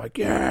Larry. I'm like,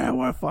 yeah,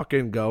 we're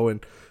fucking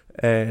going.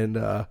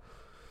 And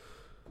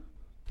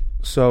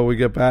so we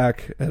get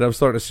back, and I'm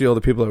starting to see all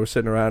the people that were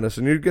sitting around us,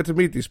 and you get to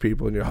meet these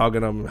people, and you're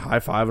hugging them, high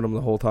fiving them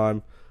the whole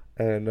time.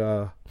 And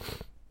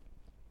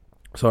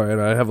sorry,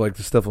 and I have like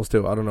the sniffles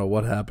too. I don't know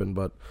what happened,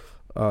 but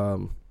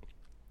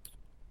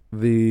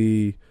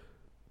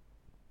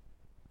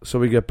so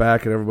we get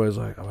back, and everybody's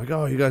like, I'm like,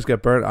 oh, you guys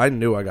get burned? I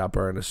knew I got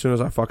burned. As soon as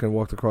I fucking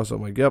walked across,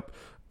 I'm like, yep.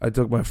 I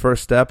took my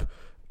first step.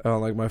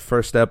 Like my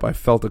first step, I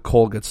felt a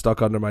coal get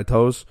stuck under my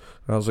toes.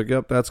 And I was like,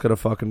 yep, that's going to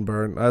fucking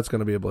burn. That's going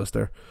to be a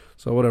blister.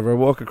 So whatever. I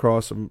walk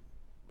across them,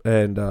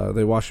 and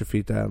they wash your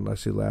feet down. I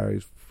see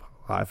Larry's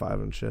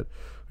high-fiving and shit.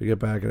 We get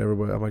back, and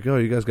everybody, I'm like, oh,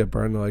 you guys get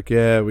burned? They're like,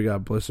 yeah, we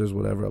got blisters,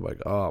 whatever. I'm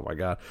like, oh, my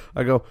God.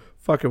 I go,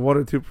 fucking 1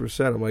 or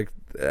 2%. I'm like,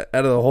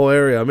 out of the whole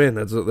area I'm in,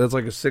 that's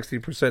like a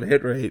 60%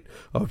 hit rate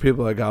of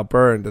people that got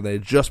burned, and they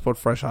just put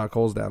fresh hot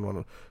coals down on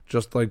them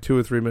just like 2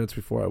 or 3 minutes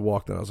before I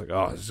walked in. I was like,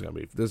 oh,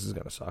 this is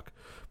gonna suck.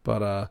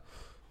 But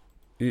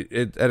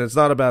it's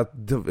not about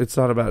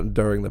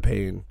enduring the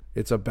pain.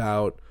 It's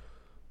about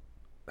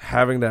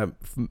having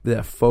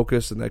that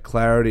focus and that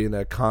clarity and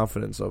that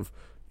confidence of,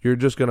 you're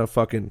just gonna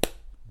fucking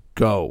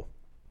go.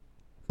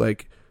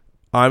 Like,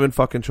 I'm in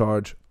fucking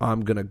charge.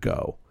 I'm gonna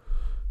go.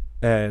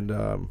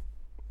 And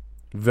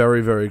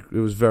very, very, it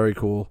was very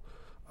cool.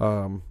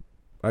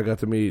 I got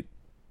to meet,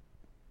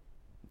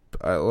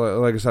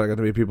 like I said, I got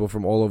to meet people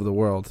from all over the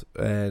world,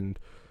 and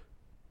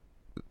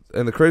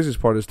the craziest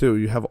part is too,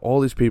 you have all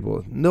these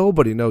people.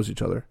 Nobody knows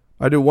each other.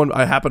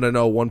 I happen to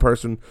know one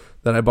person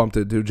that I bumped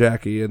into,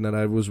 Jackie, and then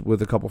I was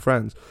with a couple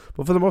friends.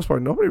 But for the most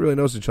part, nobody really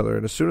knows each other.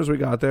 And as soon as we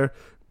got there,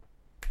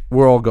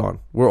 we're all gone.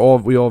 We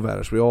all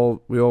vanished. We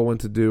all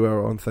went to do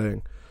our own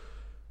thing.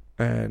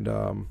 And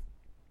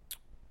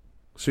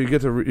so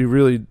you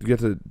really get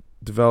to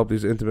develop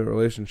these intimate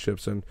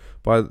relationships. And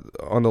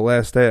on the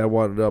last day, I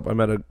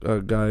met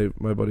a guy,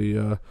 my buddy.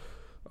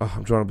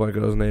 I'm drawing a blank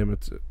on his name.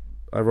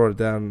 I wrote it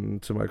down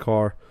into my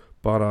car,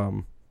 but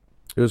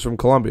it was from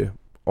Colombia.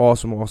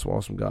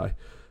 Awesome guy.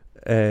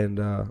 And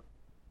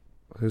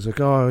he was like,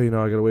 oh, I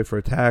gotta wait for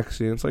a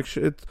taxi. And it's like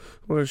it's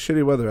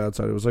shitty weather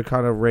outside. It was like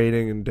kind of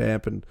raining and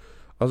damp. And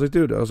I was like,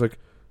 dude,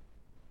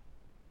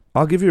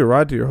 I'll give you a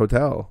ride to your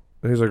hotel.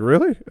 And he's like,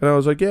 really? And I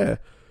was like, yeah.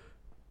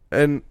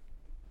 And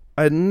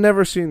I had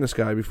never seen this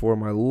guy before in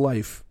my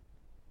life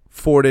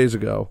 4 days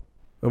ago.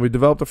 And we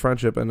developed a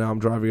friendship, and now I'm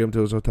driving him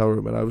to his hotel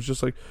room. And I was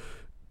just like,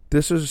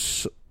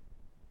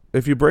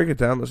 if you break it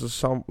down, this is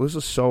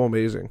so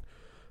amazing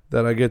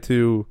that I get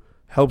to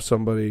help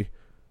somebody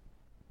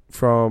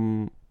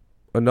from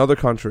another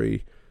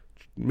country.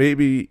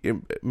 Maybe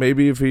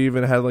if he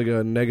even had like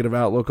a negative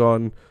outlook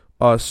on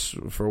us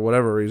for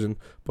whatever reason,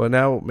 but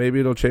now maybe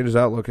it'll change his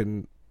outlook,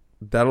 and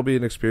that'll be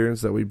an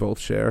experience that we both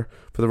share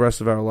for the rest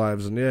of our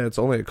lives. And yeah, it's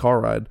only a car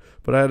ride,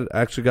 but I had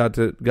actually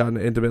gotten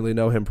to intimately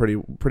know him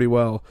pretty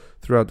well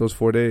throughout those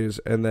 4 days.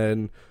 And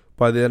then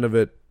by the end of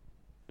it,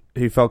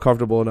 he felt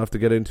comfortable enough to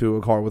get into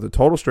a car with a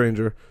total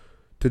stranger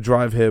to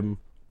drive him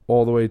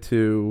all the way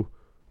to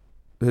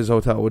his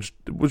hotel, which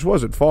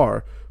wasn't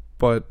far.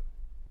 But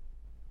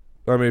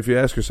I mean, if you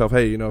ask yourself,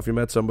 hey, if you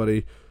met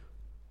somebody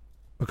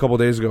a couple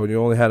days ago and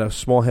you only had a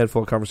small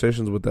handful of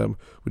conversations with them,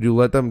 would you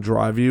let them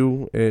drive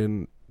you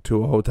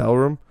into a hotel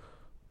room?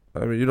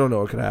 I mean, you don't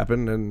know what could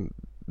happen. And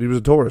he was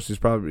a tourist. He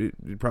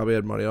probably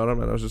had money on him.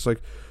 And I was just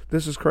like,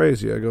 this is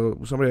crazy. I go,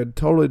 somebody I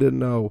totally didn't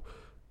know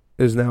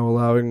is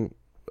now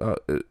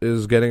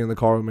is getting in the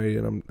car with me,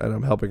 and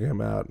I'm helping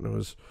him out. And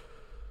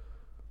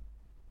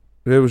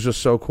it was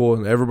just so cool,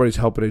 and everybody's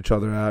helping each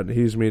other out, and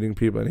he's meeting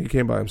people, and he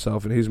came by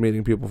himself, and he's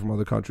meeting people from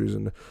other countries,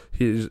 and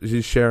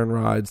he's sharing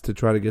rides to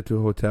try to get to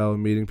a hotel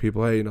and meeting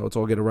people. Hey, let's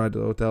all get a ride to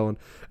the hotel, and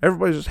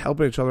everybody's just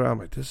helping each other out. I'm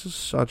like, this is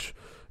such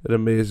an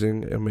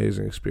amazing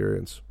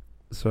experience.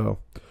 So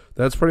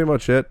that's pretty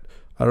much it.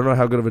 I don't know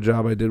how good of a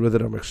job I did with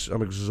it. I'm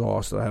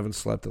exhausted. I haven't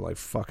slept in like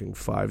fucking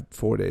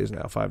 5 days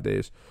now. 5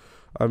 days.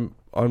 I'm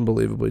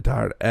unbelievably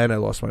tired, and I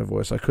lost my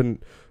voice. I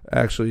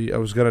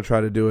was going to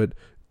try to do it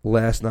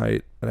last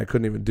night, and I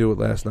couldn't even do it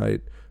last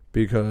night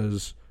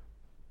because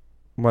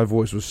my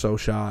voice was so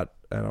shot,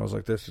 and I was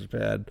like, this is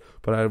bad.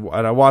 But I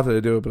wanted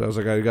to do it, but I was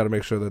like, I got to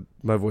make sure that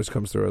my voice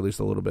comes through at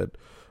least a little bit.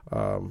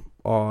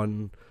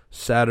 On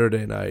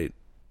Saturday night,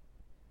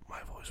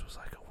 my voice was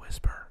like a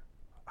whisper.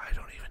 I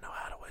don't even know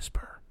how to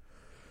whisper.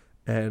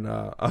 And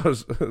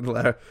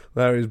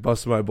Larry's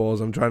busting my balls.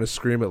 I'm trying to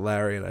scream at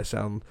Larry, and I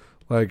sound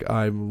like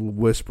I'm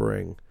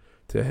whispering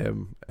to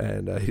him,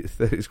 and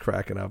he's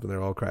cracking up, and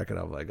they're all cracking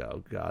up like,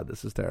 oh God,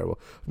 this is terrible.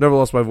 I've never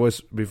lost my voice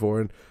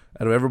before, and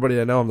out of everybody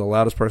I know, I'm the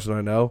loudest person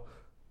I know,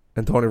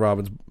 and Tony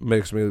Robbins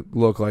makes me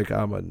look like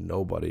I'm a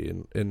nobody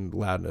in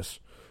loudness.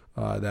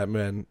 That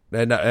man,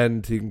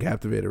 and he can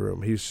captivate a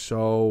room. He's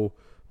so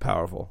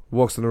powerful. He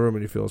walks in the room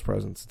and you feel his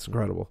presence. It's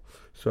incredible.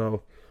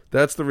 So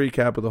that's the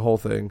recap of the whole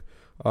thing.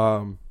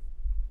 I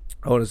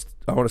want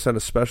to send a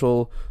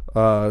special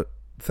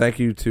thank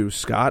you to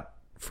Scott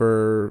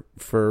for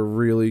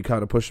really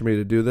kind of pushing me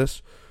to do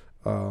this,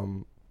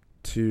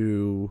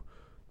 to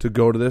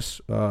go to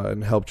this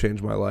and help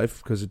change my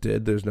life, because it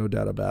did. There's no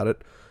doubt about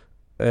it.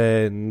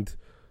 And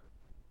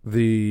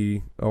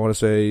I want to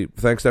say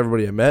thanks to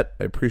everybody I met.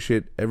 I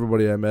appreciate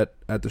everybody I met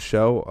at the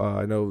show.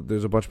 I know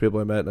there's a bunch of people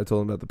I met, and I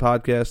told them about the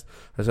podcast.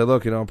 I said,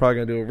 look, I'm probably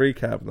going to do a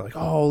recap. And they're like,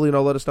 oh,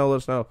 let us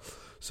know.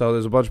 So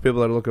there's a bunch of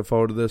people that are looking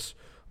forward to this.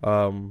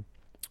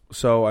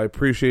 So I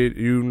appreciate,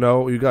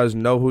 you guys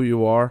know who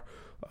you are,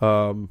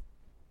 who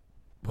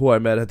I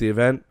met at the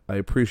event. I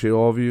appreciate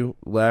all of you.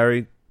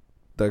 Larry,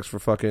 thanks for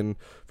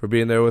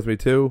being there with me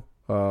too,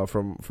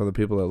 from the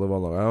people that live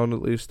on Long Island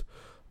at least.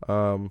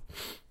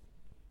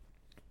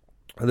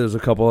 There's a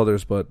couple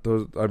others, but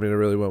I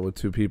really went with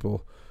 2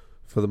 people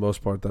for the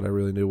most part that I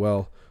really knew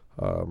well.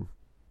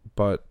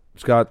 But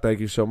Scott, thank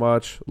you so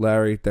much.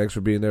 Larry, thanks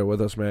for being there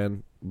with us,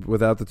 man.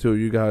 Without the 2 of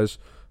you guys,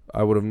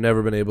 I would have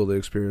never been able to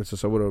experience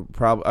this. I would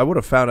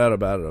have found out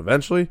about it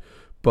eventually,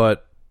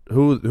 but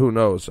who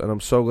knows? And I'm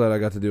so glad I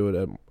got to do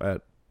it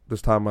at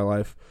this time in my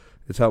life.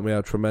 It's helped me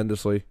out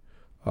tremendously.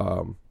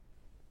 And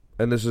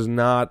this is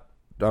not,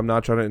 I'm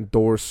not trying to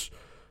endorse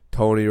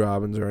Tony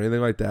Robbins or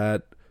anything like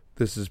that.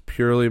 This is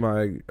purely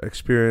my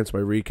experience, my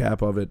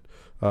recap of it.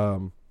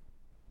 And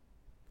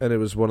it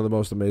was one of the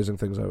most amazing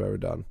things I've ever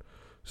done.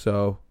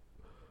 So,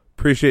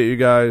 appreciate you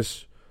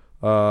guys.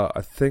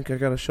 I think I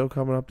got a show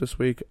coming up this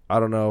week. I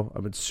don't know.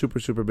 I've been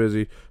super, super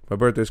busy. My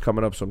birthday's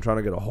coming up, so I'm trying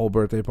to get a whole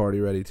birthday party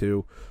ready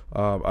too.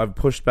 I've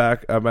pushed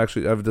back. I've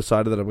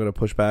decided that I'm going to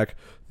push back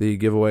the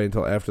giveaway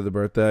until after the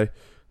birthday,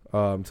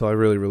 until I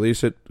really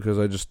release it, because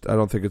I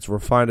don't think it's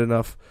refined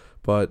enough.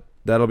 But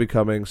that'll be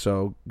coming.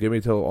 So give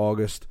me till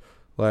August,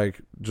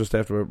 like just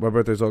after my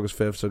birthday's August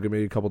 5th. So give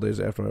me a couple days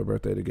after my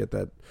birthday to get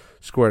that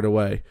squared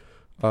away.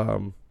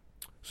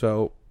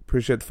 So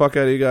appreciate the fuck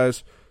out of you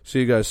guys.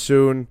 See you guys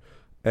soon,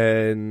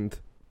 and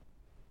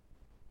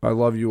I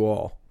love you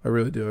all. I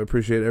really do. I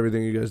appreciate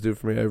everything you guys do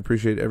for me. I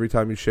appreciate every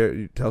time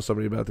you tell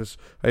somebody about this.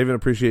 I even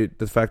appreciate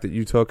the fact that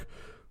you took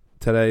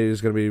today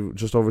is going to be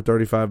just over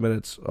 35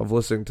 minutes of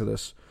listening to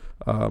this.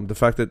 The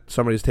fact that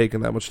somebody's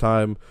taken that much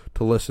time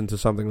to listen to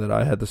something that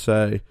I had to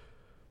say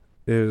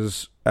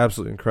is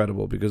absolutely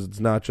incredible, because it's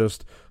not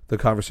just the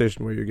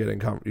conversation where you're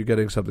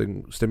getting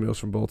something stimulus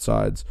from both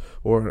sides,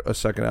 or a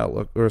second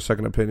outlook, or a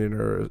second opinion,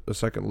 or a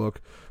second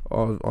look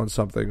on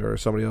something, or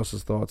somebody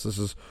else's thoughts. This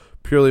is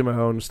purely my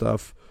own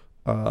stuff.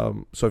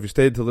 So if you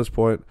stayed till this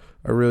point,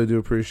 I really do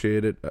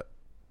appreciate it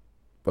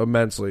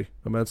immensely.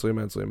 It makes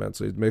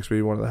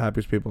me one of the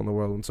happiest people in the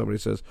world when somebody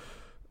says,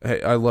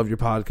 "Hey, I love your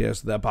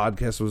podcast. That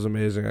podcast was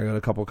amazing." I got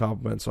a couple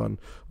compliments on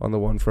the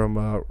one from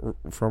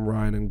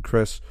Ryan and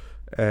Chris,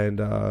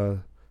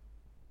 and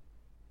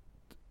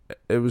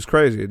it was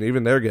crazy. And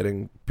even they're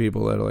getting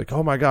people that are like,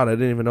 "Oh my God, I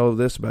didn't even know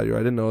this about you. I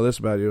didn't know this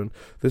about you, and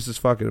this is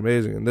fucking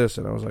amazing." And this,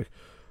 and I was like,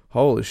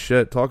 "Holy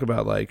shit!" Talk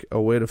about like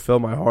a way to fill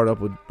my heart up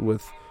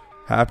with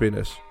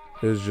happiness,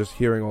 is just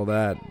hearing all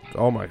that.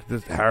 Oh my,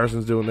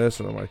 Harrison's doing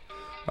this, and I'm like,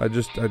 I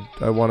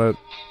wanted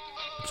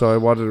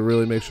to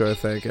really make sure I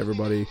thank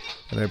everybody,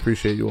 and I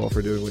appreciate you all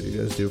for doing what you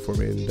guys do for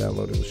me and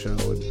downloading the show,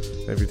 and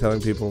if you're telling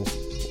people,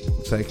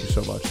 thank you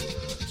so much.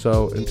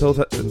 So until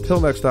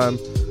next time,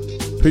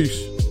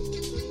 peace.